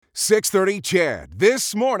6:30 CHED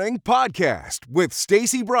This Morning podcast with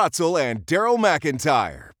Stacey Brotzel and Daryl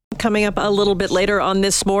McIntyre. Coming up a little bit later on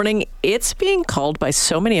This Morning, it's being called by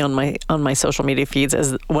so many on my social media feeds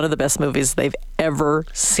as one of the best movies they've ever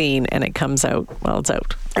seen, and it comes out, well, it's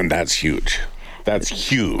out. And that's huge. That's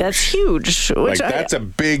huge. That's a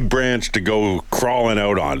big branch to go crawling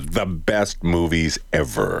out on. The best movies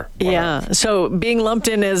ever. Yeah. So being lumped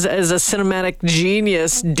in as a cinematic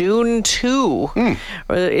genius, Dune 2.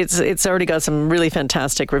 It's already got some really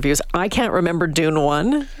fantastic reviews. I can't remember Dune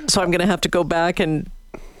 1, so I'm going to have to go back and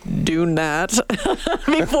Dune that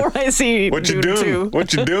before I see what Dune you doing? 2.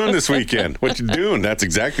 What you doing this weekend? What you doing? That's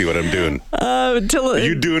exactly what I'm doing. Are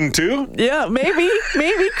you doing too? Yeah, maybe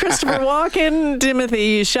Christopher Walken,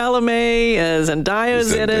 Timothy Chalamet,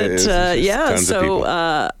 Zendaya's in it.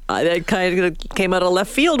 It kind of came out of left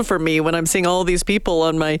field for me when I'm seeing all these people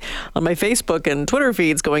on my Facebook and Twitter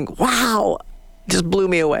feeds going, "Wow." Just blew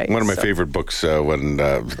me away. One of my favorite books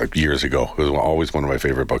years ago. It was always one of my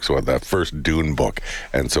favorite books. So the first Dune book,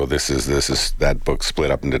 and so this is that book split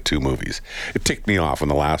up into two movies. It ticked me off when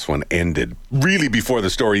the last one ended, really before the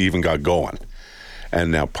story even got going.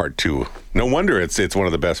 And now part two. No wonder it's one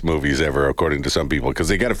of the best movies ever, according to some people, because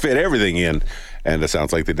they got to fit everything in, and it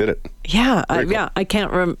sounds like they did it. Yeah, I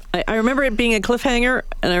can't I remember it being a cliffhanger,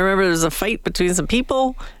 and I remember there was a fight between some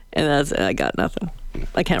people, and I got nothing.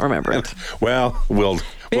 I can't remember it. Well, we'll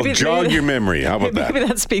jog your memory. How about that? Maybe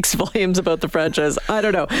that speaks volumes about the franchise. I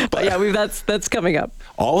don't know. But yeah, that's coming up.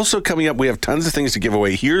 Also coming up, we have tons of things to give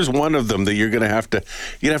away. Here's one of them that you're going to have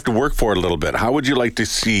to work for a little bit. How would you like to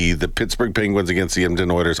see the Pittsburgh Penguins against the Edmonton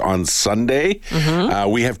Oilers on Sunday? Mm-hmm.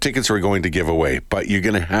 We have tickets we're going to give away, but you're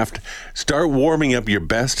going to have to start warming up your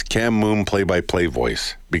best Cam Moon play-by-play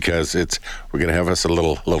voice, because we're going to have us a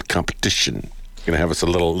little competition. Going to have us a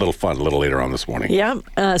little fun a little later on this morning. Yeah,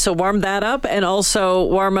 so warm that up, and also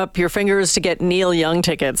warm up your fingers to get Neil Young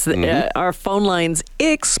tickets. Mm-hmm. Our phone lines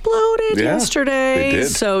exploded yesterday. They did.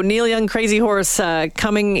 So Neil Young Crazy Horse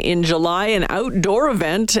coming in July, an outdoor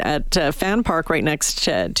event at Fan Park right next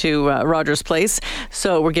to Rogers Place.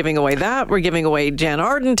 So we're giving away that. We're giving away Jan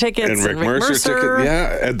Arden tickets and Rick Mercer tickets.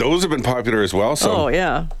 Yeah, and those have been popular as well. So. Oh,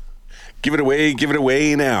 yeah. Give it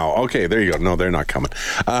away now. Okay, there you go. No, they're not coming.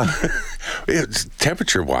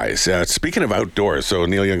 Temperature-wise, speaking of outdoors, so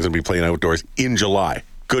Neil Young's going to be playing outdoors in July.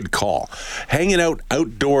 Good call. Hanging out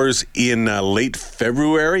outdoors in late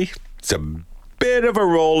February, it's a bit of a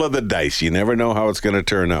roll of the dice. You never know how it's going to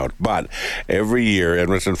turn out. But every year,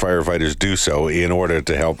 Edmonton firefighters do so in order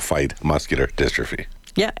to help fight muscular dystrophy.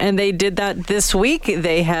 Yeah, and they did that this week.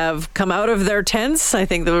 They have come out of their tents. I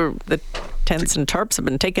think the tents and tarps have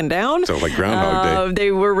been taken down. So like Groundhog Day.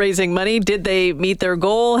 They were raising money. Did they meet their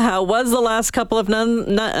goal? How was the last couple of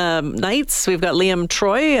nights? We've got Liam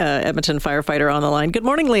Troy, Edmonton firefighter, on the line. Good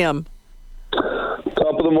morning, Liam.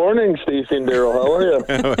 Top of the morning, Stacey and Daryl. How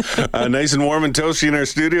are you? Nice and warm and toasty in our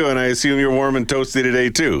studio, and I assume you're warm and toasty today,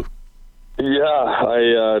 too. Yeah,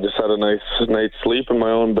 I just had a nice night's sleep in my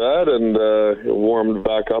own bed and warmed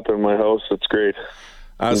back up in my house. It's great.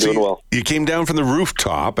 I'm doing well. You came down from the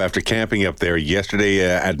rooftop after camping up there yesterday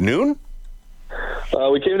at noon?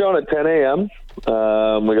 We came down at 10 a.m.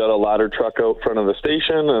 We got a ladder truck out front of the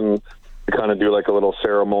station, and we kind of do like a little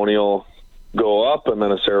ceremonial go up and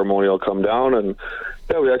then a ceremonial come down. And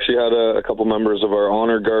yeah, we actually had a couple members of our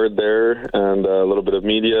honor guard there and a little bit of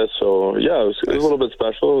media. So yeah, it was a little bit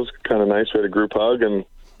special. It was kind of nice. We had a group hug and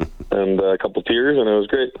a couple tears, and it was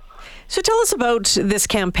great. So tell us about this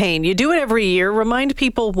campaign. You do it every year. Remind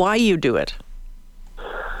people why you do it.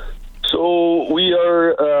 So we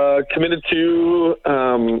are committed to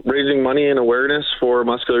raising money and awareness for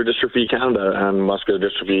Muscular Dystrophy Canada and muscular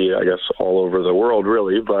dystrophy, I guess, all over the world,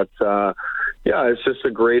 really. But yeah, it's just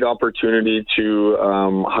a great opportunity to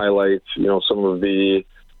highlight, some of the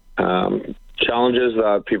challenges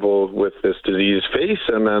that people with this disease face,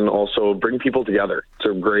 and then also bring people together. It's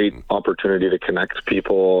a great opportunity to connect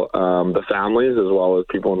people, the families, as well as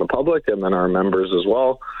people in the public, and then our members as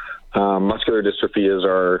well. Muscular dystrophy is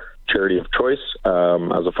our charity of choice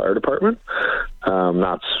as a fire department.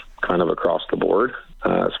 That's kind of across the board,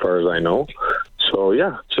 as far as I know. So,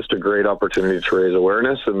 yeah, it's just a great opportunity to raise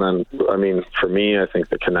awareness. And then, I mean, for me, I think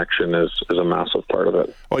the connection is a massive part of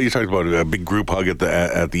it. Well, you talked about a big group hug at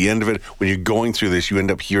the end of it. When you're going through this, you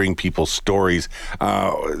end up hearing people's stories.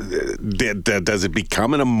 Does it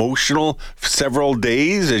become an emotional several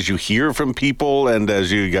days as you hear from people and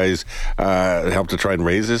as you guys help to try and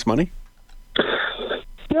raise this money?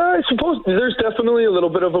 Yeah, I suppose there's definitely a little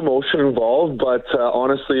bit of emotion involved, but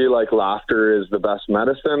honestly, like, laughter is the best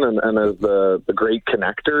medicine and is the great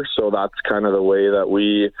connector. So that's kind of the way that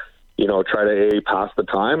we, try to pass the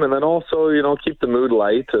time, and then also, keep the mood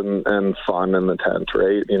light and fun in the tent,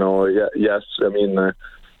 right? Yes, I mean,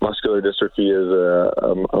 muscular dystrophy is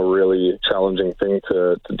a really challenging thing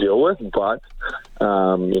to deal with, but,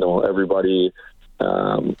 everybody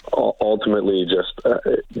ultimately just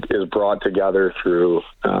is brought together through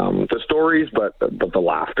the stories, but the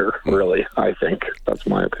laughter, really, I think. That's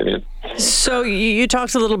my opinion. So you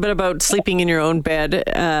talked a little bit about sleeping in your own bed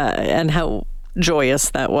and how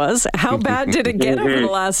joyous that was. How bad did it get over the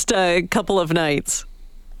last couple of nights?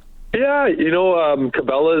 Yeah,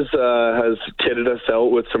 Cabela's has kitted us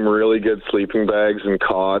out with some really good sleeping bags and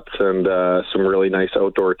cots and some really nice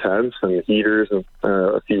outdoor tents and heaters and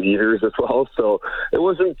a few heaters as well. So it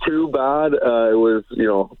wasn't too bad. It was,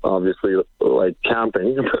 obviously like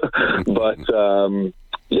camping, but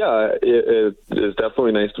it is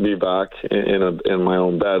definitely nice to be back in my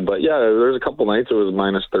own bed. But yeah, there's a couple nights it was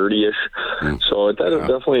minus 30-ish, so it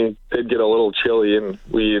definitely did get a little chilly, and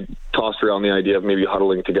we tossed around the idea of maybe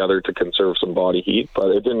huddling together to conserve some body heat, but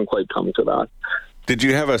it didn't quite come to that. Did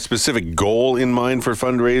you have a specific goal in mind for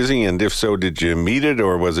fundraising, and if so, did you meet it,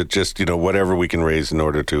 or was it just whatever we can raise in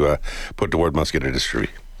order to put toward muscular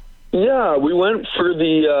dystrophy? Yeah, we went for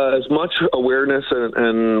the as much awareness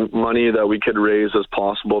and money that we could raise as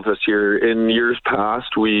possible this year. In years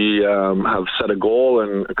past, we have set a goal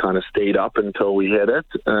and kind of stayed up until we hit it.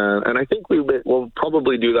 And I think we'll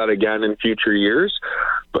probably do that again in future years.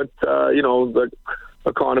 But, the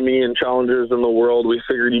economy and challenges in the world, we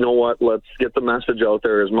figured, let's get the message out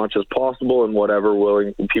there as much as possible, and whatever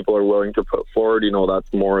people are willing to put forward,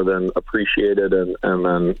 that's more than appreciated, and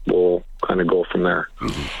then we'll kind of go from there.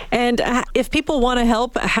 And if people want to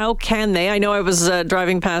help, how can they? I know I was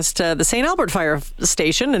driving past the St. Albert Fire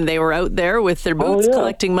Station, and they were out there with their boots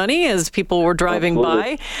collecting money as people were driving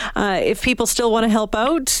by. If people still want to help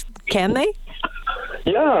out, can they?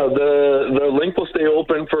 Yeah, the link will stay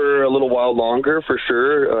open for a little while longer, for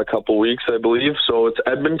sure, a couple weeks, I believe. So it's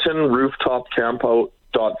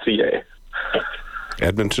EdmontonRooftopCampout.ca.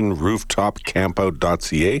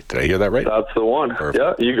 EdmontonRooftopCampout.ca. Did I hear that right? That's the one. Perfect.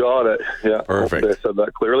 Yeah, you got it. Yeah, perfect. I said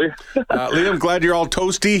that clearly. Liam, glad you're all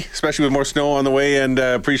toasty, especially with more snow on the way, and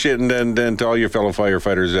appreciate it, and to all your fellow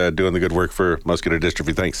firefighters doing the good work for muscular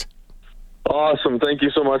dystrophy. Thanks. Awesome. Thank you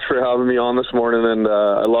so much for having me on this morning, and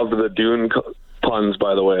I loved the Dune puns,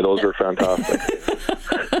 by the way. Those were fantastic.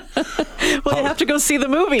 Well, you have to go see the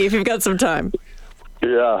movie if you've got some time.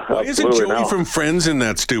 Yeah, why isn't Joey from Friends in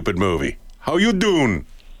that stupid movie? How you doing?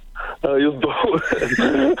 How you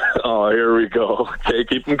doing? Oh, here we go. Okay,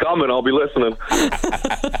 keep them coming. I'll be listening.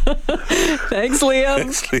 Thanks,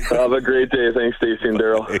 Liam. Have a great day. Thanks, Stacey and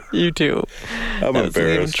Daryl. You too. I'm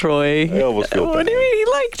embarrassed. Troy. I almost feel bad. What do you mean? He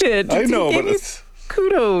liked it. I know, but it's...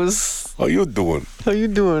 Kudos. How you doing? How you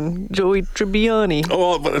doing, Joey Tribbiani?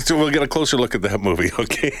 Oh, but so we'll get a closer look at that movie,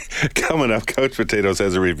 okay? Coming up, Couch Potatoes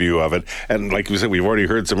has a review of it. And like we said, we've already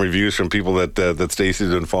heard some reviews from people that Stacey's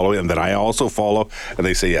been following and that I also follow. And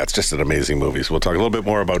they say, yeah, it's just an amazing movie. So we'll talk a little bit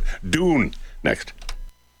more about Dune next.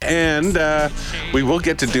 And we will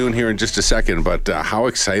get to Dune here in just a second. But how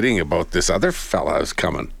exciting about this other fella is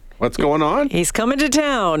coming. What's going on? He's coming to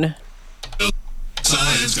town.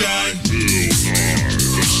 Science guy.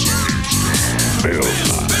 Bill Nye,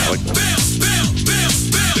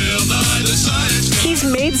 the science guy. He's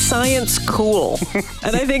made science cool.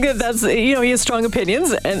 And I think that's, he has strong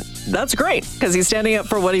opinions, and that's great, because he's standing up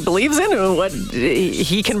for what he believes in and what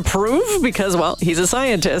he can prove, because, well, he's a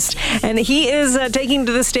scientist. And he is taking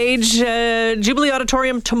to the stage Jubilee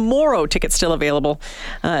Auditorium tomorrow. Tickets still available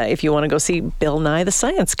if you want to go see Bill Nye, the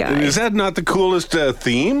science guy. Is that not the coolest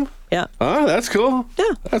theme? Yeah. Oh, that's cool.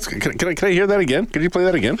 Yeah. That's can I hear that again? Can you play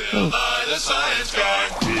that again? Bill Nye, the science guy.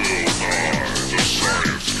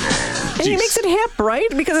 And he makes it hip, right?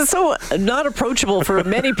 Because it's so not approachable for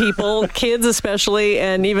many people, kids especially,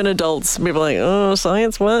 and even adults. People are like, oh,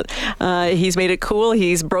 science, what? He's made it cool.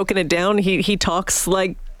 He's broken it down. He talks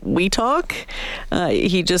like we talk.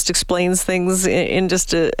 He just explains things in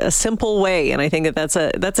just a simple way. And I think that's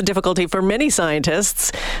a difficulty for many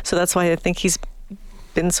scientists. So that's why I think he's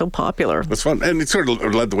been so popular. It's fun. And it sort of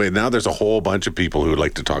led the way. Now there's a whole bunch of people who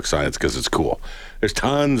like to talk science because it's cool. There's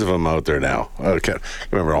tons of them out there now. I can't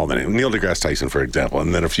remember all the names. Neil deGrasse Tyson, for example,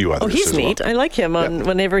 and then a few others. Oh, he's neat. Well. I like him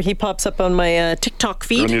whenever he pops up on my TikTok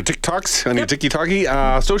feed. On your TikToks? On your Tiki-Talkie?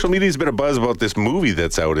 Social media's been a buzz about this movie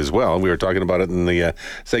that's out as well. We were talking about it in the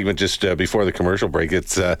segment just before the commercial break.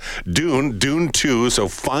 It's Dune 2. So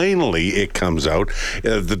finally it comes out.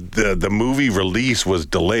 The movie release was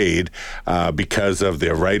delayed because of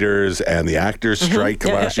the writers and the actors strike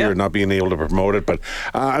last year, not being able to promote it. But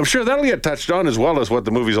I'm sure that'll get touched on as well. tell us what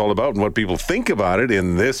the movie's all about and what people think about it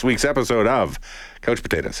in this week's episode of Couch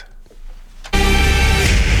Potatoes.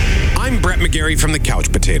 I'm Brett McGarry from the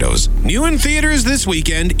Couch Potatoes. New in theaters this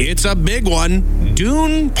weekend, it's a big one,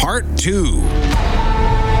 Dune Part 2.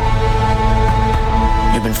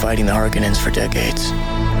 You've been fighting the Harkonnens for decades.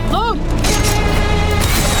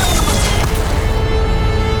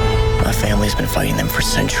 My family's been fighting them for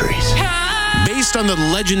centuries. Based on the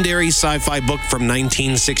legendary sci-fi book from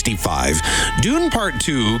 1965, Dune Part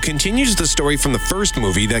 2 continues the story from the first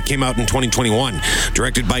movie that came out in 2021.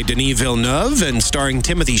 Directed by Denis Villeneuve and starring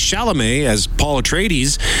Timothée Chalamet as Paul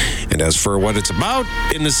Atreides. And as for what it's about,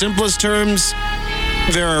 in the simplest terms,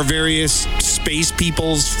 there are various space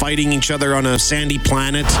peoples fighting each other on a sandy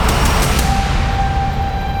planet.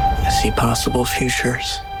 I see possible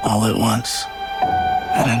futures all at once.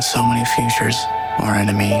 And in so many futures, our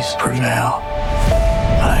enemies prevail.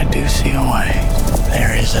 But I do see a way.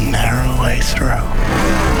 There is a narrow way through.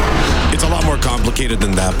 It's a lot more complicated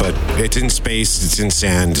than that, but it's in space, it's in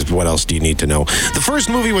sand. What else do you need to know? The first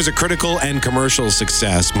movie was a critical and commercial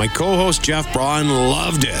success. My co-host Jeff Braun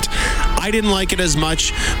loved it. I didn't like it as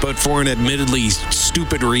much, but for an admittedly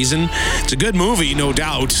stupid reason. It's a good movie, no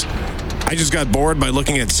doubt. I just got bored by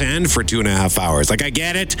looking at sand for 2.5 hours. Like, I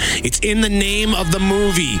get it. It's in the name of the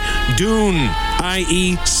movie. Dune,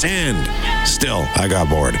 i.e. sand. Still, I got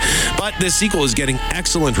bored. But this sequel is getting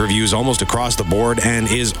excellent reviews almost across the board and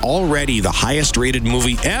is already the highest rated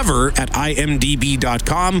movie ever at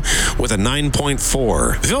imdb.com with a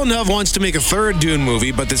 9.4. Villeneuve wants to make a third Dune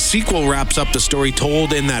movie, but the sequel wraps up the story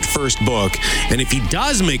told in that first book. And if he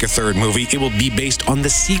does make a third movie, it will be based on the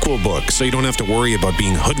sequel book, so you don't have to worry about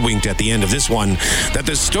being hoodwinked at the end of this one, that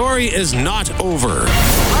the story is not over.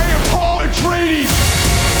 I am Paul Atreides,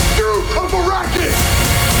 Duke of Arrakis.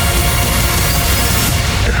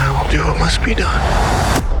 And I will do what must be done.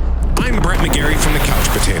 I'm Brett McGarry from the Couch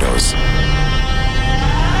Potatoes.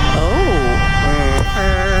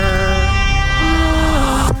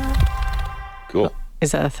 Cool.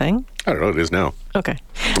 Is that a thing? I don't know. It is now. Okay.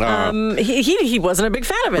 He wasn't a big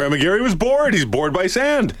fan of it. Brett McGarry was bored. He's bored by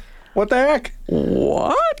sand. What the heck?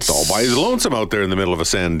 What? It's all by his lonesome out there in the middle of a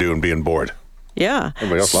sand dune being bored. Yeah.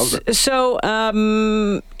 Everybody else loves it. So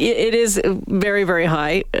it is very, very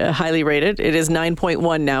high, highly rated. It is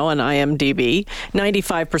 9.1 now on IMDb,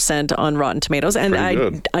 95% on Rotten Tomatoes. And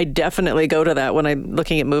I definitely go to that when I'm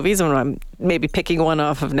looking at movies, when I'm maybe picking one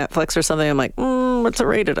off of Netflix or something. I'm like, what's it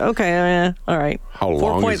rated? Okay, all right. How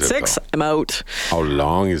long is it, 4.6, I'm out. How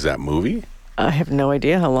long is that movie? I have no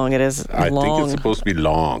idea how long it is. I think it's supposed to be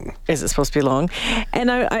long. Is it supposed to be long?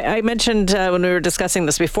 And I mentioned when we were discussing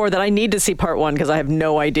this before that I need to see part one because I have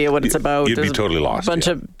no idea what it's about. You'd be There's totally lost. A bunch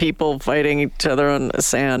of people fighting each other on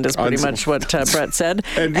sand is pretty much what Brett said.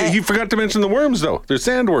 And he forgot to mention the worms, though. There's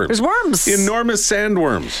sandworms. There's worms. Enormous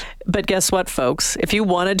sandworms. But guess what, folks? If you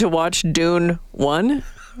wanted to watch Dune 1...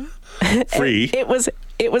 Free.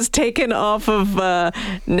 It was taken off of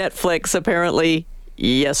Netflix, apparently,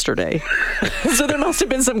 yesterday. So there must have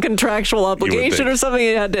been some contractual obligation or something.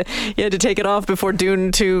 You had to take it off before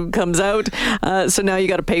Dune 2 comes out. So now you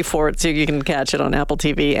got to pay for it so you can catch it on Apple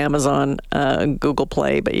TV, Amazon, Google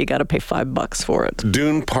Play, but you got to pay $5 for it.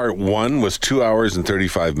 Dune Part 1 was 2 hours and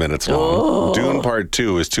 35 minutes long. Dune Part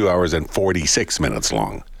 2 is 2 hours and 46 minutes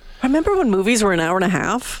long. Remember when movies were an hour and a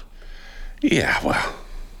half? Yeah, well,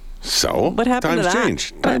 so what happened to that?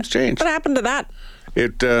 Times changed. What happened to that?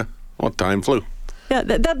 Time flew. Yeah,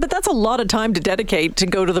 but that's a lot of time to dedicate to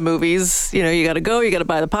go to the movies. You know, you got to go, you got to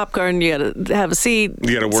buy the popcorn, you got to have a seat.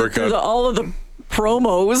 You got to work out. All of the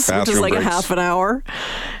promos, which is like breaks. A half an hour.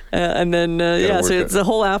 And then, so it's a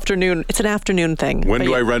whole afternoon. It's an afternoon thing. When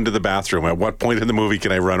do I run to the bathroom? At what point in the movie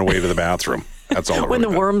can I run away to the bathroom? That's all. When the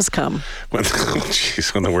worms come. When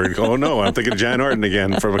the word. Oh no, I'm thinking of Jan Horton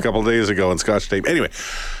again from a couple of days ago in Scotch Tape. Anyway,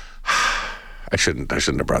 I shouldn't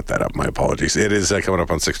have brought that up. My apologies. It is coming up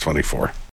on 6:24.